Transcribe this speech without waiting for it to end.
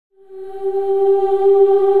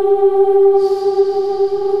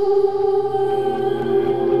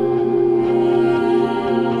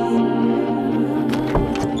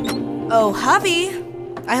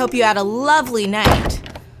Hope you had a lovely night.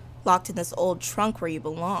 Locked in this old trunk where you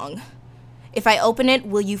belong. If I open it,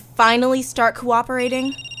 will you finally start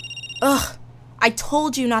cooperating? Ugh, I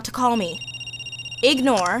told you not to call me.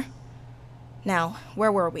 Ignore. Now,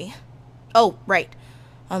 where were we? Oh, right.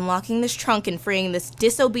 Unlocking this trunk and freeing this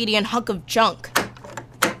disobedient hunk of junk.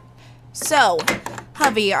 So,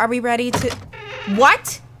 Hovey, are we ready to...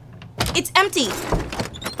 What? It's empty.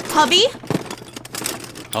 Hovey?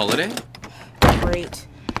 Holiday? Great.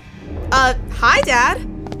 Hi, Dad.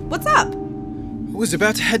 What's up? I was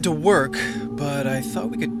about to head to work, but I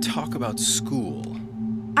thought we could talk about school.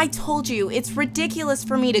 I told you, it's ridiculous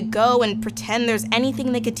for me to go and pretend there's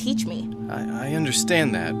anything they could teach me. I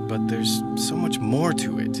understand that, but there's so much more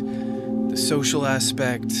to it. The social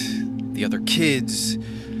aspect, the other kids,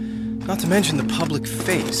 not to mention the public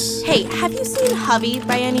face. Hey, have you seen Hovey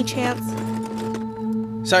by any chance?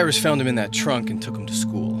 Cyrus found him in that trunk and took him to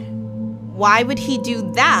school. Why would he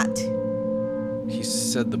do that? He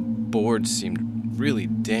said the board seemed really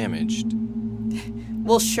damaged.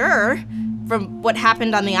 Well, sure. From what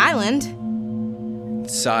happened on the island.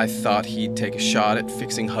 Cy thought he'd take a shot at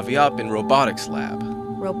fixing Hovey up in robotics lab.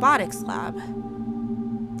 Robotics lab?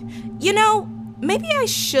 You know, maybe I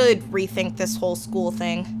should rethink this whole school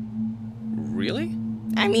thing. Really?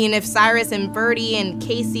 I mean, if Cyrus and Birdie and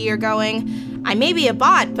Casey are going, I may be a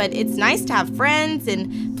bot, but it's nice to have friends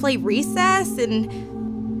and play recess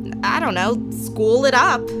and, I don't know, school it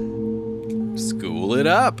up. School it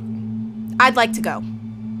up. I'd like to go.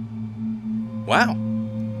 Wow.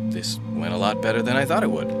 This went a lot better than I thought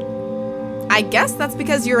it would. I guess that's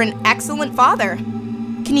because you're an excellent father.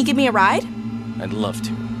 Can you give me a ride? I'd love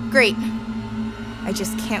to. Great. I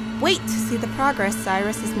just can't wait to see the progress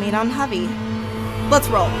Cyrus has made on Hovey. Let's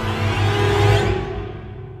roll.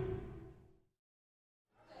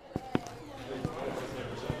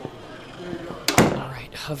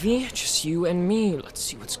 Alright, Hovey, just you and me. Let's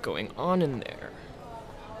see what's going on in there.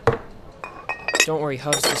 Don't worry,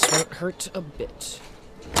 Hubs, this won't hurt a bit.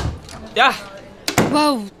 Ah!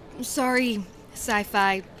 Whoa, sorry,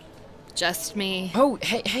 Sci-Fi. Just me. Oh,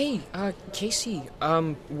 hey, Casey.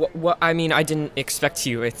 What? I mean, I didn't expect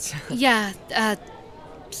you. It's... Yeah,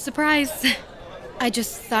 surprise. I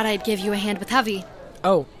just thought I'd give you a hand with Hovey.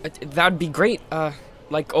 Oh, that'd be great.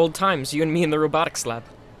 Like old times, you and me in the robotics lab.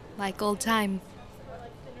 Like old time.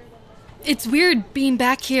 It's weird being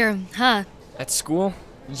back here, huh? At school?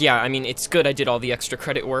 Yeah, I mean, it's good I did all the extra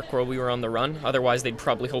credit work while we were on the run. Otherwise, they'd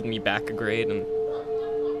probably hold me back a grade and...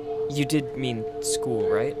 You did mean school,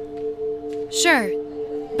 right? Sure.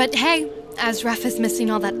 But hey, as rough as missing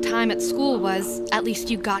all that time at school was, at least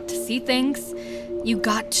you got to see things. You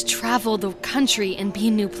got to travel the country and be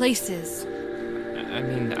in new places. I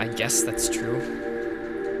mean, I guess that's true.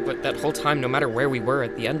 But that whole time, no matter where we were,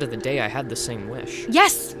 at the end of the day, I had the same wish.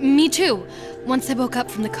 Yes, me too. Once I woke up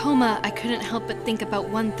from the coma, I couldn't help but think about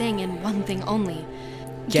one thing and one thing only.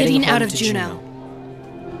 Getting out of Juneau.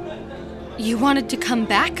 You wanted to come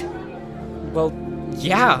back? Well,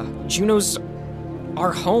 yeah. Juneau's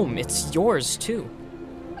our home. It's yours, too.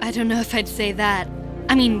 I don't know if I'd say that.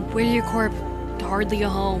 I mean, Whittier Corp, hardly a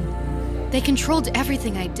home. They controlled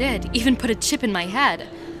everything I did, even put a chip in my head.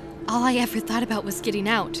 All I ever thought about was getting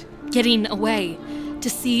out, getting away, to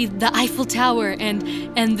see the Eiffel Tower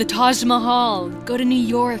and the Taj Mahal, go to New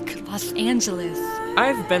York, Los Angeles.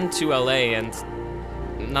 I've been to LA and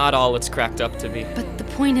not all it's cracked up to be. But the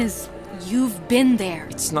point is, you've been there.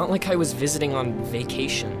 It's not like I was visiting on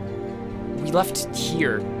vacation. We left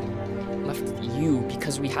here, left you,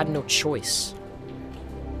 because we had no choice.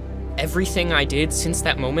 Everything I did since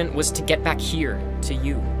that moment was to get back here, to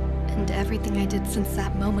you. And everything I did since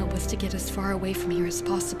that moment was to get as far away from here as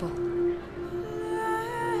possible.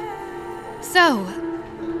 So,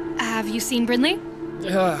 have you seen Brinley?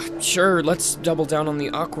 Sure, let's double down on the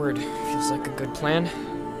awkward. Feels like a good plan.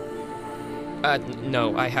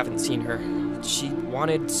 No, I haven't seen her. She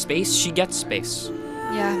wanted space, she gets space.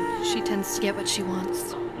 Yeah, she tends to get what she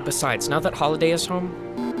wants. Besides, now that Holiday is home...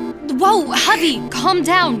 Whoa, Hovey, calm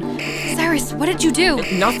down! Cyrus, what did you do?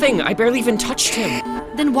 Nothing, I barely even touched him.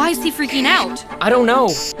 Then why is he freaking out? I don't know.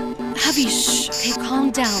 Hovey, shh, okay,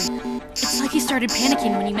 calm down. It's like he started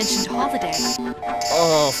panicking when you mentioned Holiday.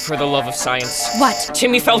 Oh, for the love of science. What?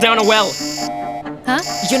 Timmy fell down a well. Huh?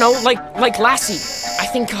 You know, like Lassie. I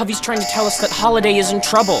think Hovey's trying to tell us that Holiday is in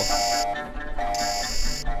trouble.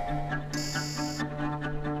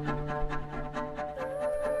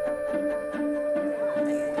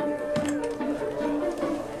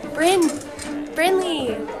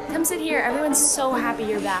 Brinley, come sit here. Everyone's so happy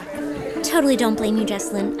you're back. Totally don't blame you,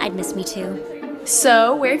 Jessalyn. I'd miss me too.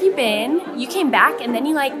 So, where have you been? You came back and then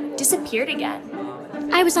you, disappeared again.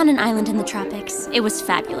 I was on an island in the tropics. It was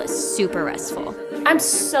fabulous, super restful. I'm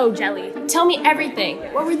so jelly. Tell me everything.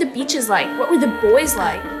 What were the beaches like? What were the boys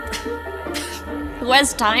like? Who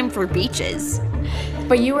has time for beaches?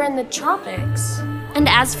 But you were in the tropics. And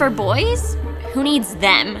as for boys, who needs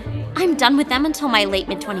them? I'm done with them until my late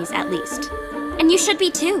mid-20s at least. And you should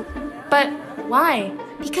be too. But why?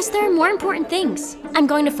 Because there are more important things. I'm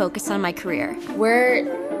going to focus on my career.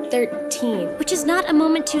 We're 13. Which is not a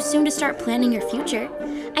moment too soon to start planning your future.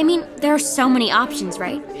 I mean, there are so many options,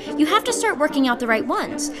 right? You have to start working out the right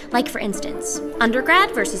ones. Like, for instance,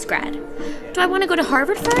 undergrad versus grad. Do I want to go to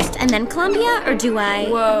Harvard first and then Columbia, or do I...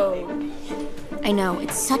 Whoa. I know,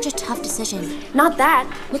 it's such a tough decision. Not that.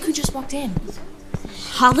 Look who just walked in.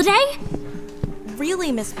 Holiday?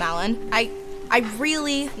 Really, Miss Mallon, I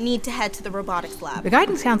really need to head to the robotics lab. The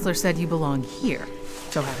guidance counselor said you belong here,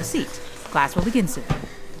 so have a seat. Class will begin soon.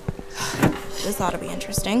 This ought to be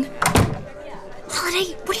interesting.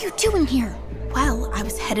 Holiday, what are you doing here? Well, I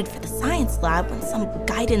was headed for the science lab when some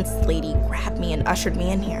guidance lady grabbed me and ushered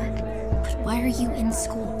me in here. But why are you in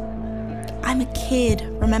school? I'm a kid,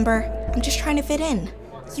 remember? I'm just trying to fit in.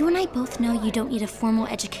 You and I both know you don't need a formal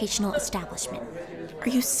educational establishment. Are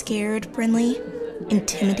you scared, Brinley?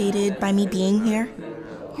 Intimidated by me being here?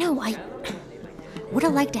 No, I would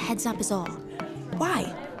have liked a heads up is all.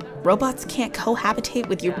 Why? Robots can't cohabitate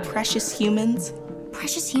with your precious humans?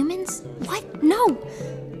 Precious humans? What? No!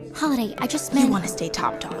 Holiday, I just meant... You want to stay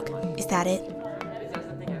top dog, is that it?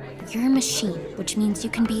 You're a machine, which means you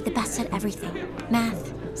can be the best at everything.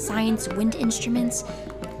 Math, science, wind instruments,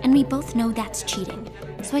 and we both know that's cheating.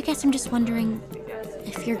 So I guess I'm just wondering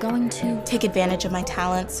if you're going to... Take advantage of my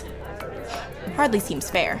talents? Hardly seems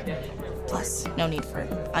fair. Plus, no need for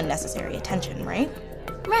unnecessary attention, right?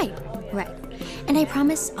 Right. And I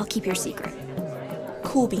promise I'll keep your secret.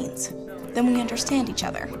 Cool beans. Then we understand each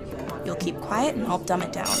other. You'll keep quiet and I'll dumb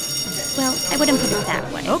it down. Well, I wouldn't put it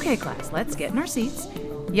that way. Okay, class, let's get in our seats.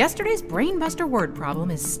 Yesterday's Brainbuster word problem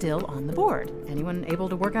is still on the board. Anyone able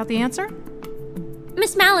to work out the answer?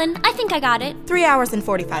 Miss Mallon, I think I got it. 3 hours and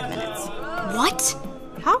 45 minutes. What?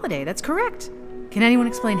 Holiday, that's correct. Can anyone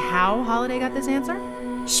explain how Holiday got this answer?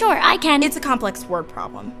 Sure, I can. It's a complex word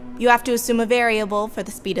problem. You have to assume a variable for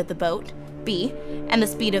the speed of the boat, b, and the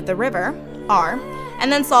speed of the river, r,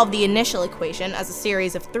 and then solve the initial equation as a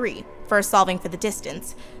series of 3, first solving for the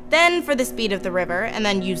distance, then for the speed of the river, and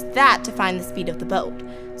then use that to find the speed of the boat.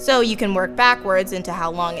 So you can work backwards into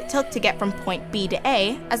how long it took to get from point B to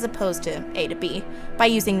A, as opposed to A to B, by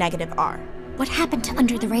using negative r. What happened to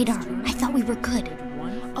Under the Radar? I thought we were good.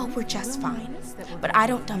 Oh, we're just fine. But I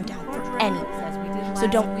don't dumb down for anyone. So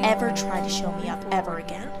don't ever try to show me up ever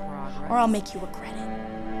again, or I'll make you regret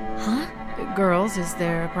it. Huh? Girls, is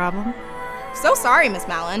there a problem? So sorry, Miss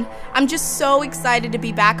Mallon. I'm just so excited to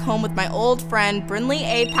be back home with my old friend, Brinley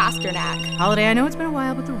A. Pasternak. Holiday, I know it's been a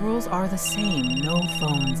while, but the rules are the same. No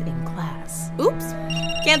phones in class. Oops.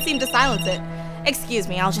 Can't seem to silence it. Excuse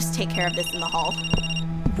me, I'll just take care of this in the hall.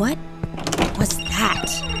 What was that?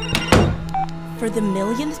 For the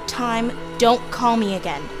millionth time, don't call me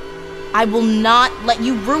again. I will not let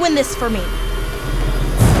you ruin this for me.